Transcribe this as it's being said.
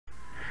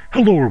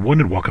Hello everyone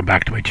and welcome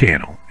back to my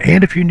channel.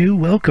 And if you're new,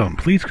 welcome.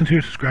 Please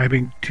consider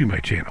subscribing to my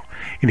channel.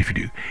 And if you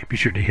do, be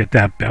sure to hit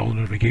that bell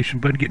notification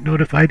button to get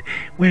notified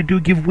when I do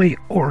a giveaway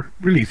or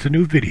release a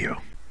new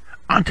video.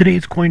 On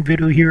today's coin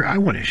video here, I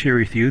want to share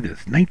with you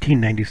this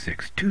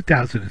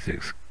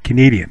 1996-2006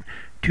 Canadian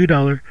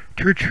 $2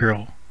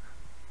 Churchill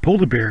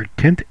Polar Bear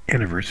 10th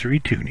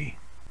Anniversary Toonie.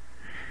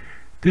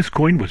 This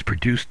coin was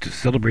produced to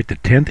celebrate the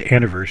 10th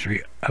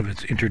anniversary of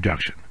its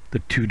introduction, the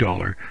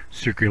 $2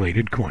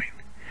 circulated coin.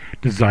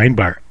 Designed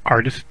by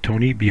artist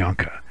Tony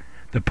Bianca,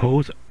 the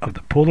pose of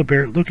the polar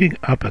bear looking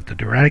up at the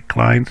dramatic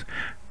climbs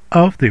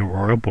of the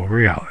Aurora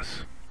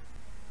Borealis.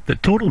 The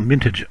total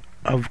mintage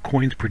of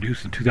coins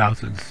produced in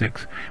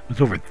 2006 was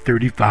over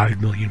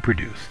 35 million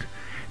produced.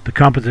 The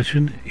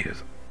composition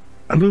is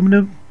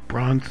aluminum,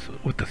 bronze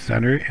with the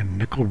center, and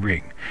nickel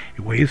ring.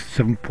 It weighs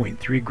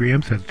 7.3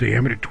 grams, has a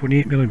diameter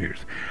 28 millimeters,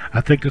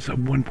 a thickness of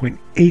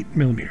 1.8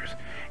 millimeters.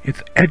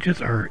 Its edges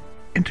are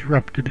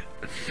interrupted,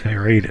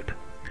 serrated.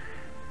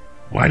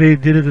 Why they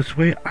did it this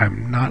way,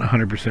 I'm not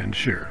 100%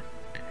 sure.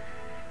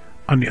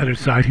 On the other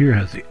side here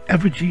has the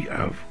effigy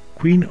of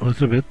Queen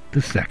Elizabeth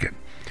II,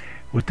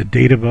 with the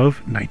date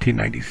above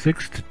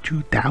 1996 to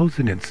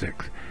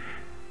 2006,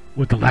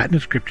 with the Latin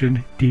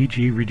inscription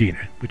DG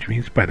Redina, which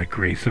means by the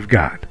grace of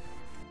God.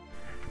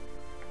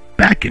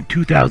 Back in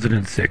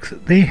 2006,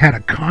 they had a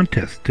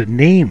contest to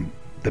name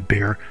the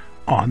bear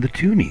on the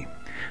toonie.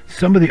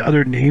 Some of the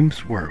other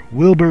names were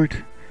Wilbert,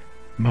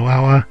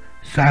 Moawa,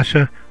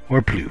 Sasha,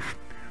 or Plouffe.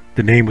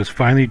 The name was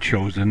finally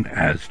chosen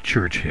as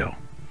Churchill.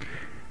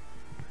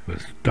 It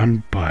was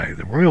done by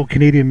the Royal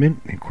Canadian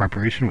Mint in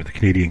cooperation with the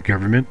Canadian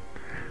government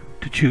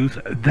to choose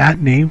that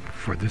name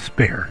for this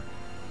bear.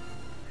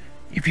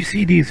 If you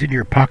see these in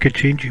your pocket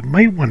change, you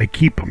might want to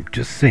keep them,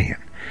 just saying.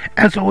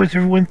 As always,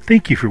 everyone,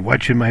 thank you for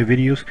watching my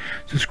videos.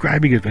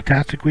 Subscribing is a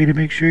fantastic way to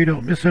make sure you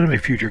don't miss out on my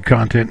future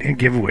content and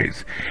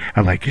giveaways.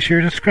 A like, a share,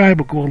 and subscribe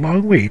will go a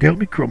long way to help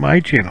me grow my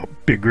channel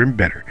bigger and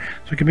better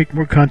so I can make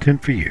more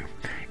content for you.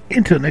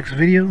 Until next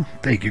video,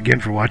 thank you again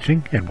for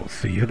watching, and we'll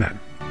see you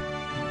then.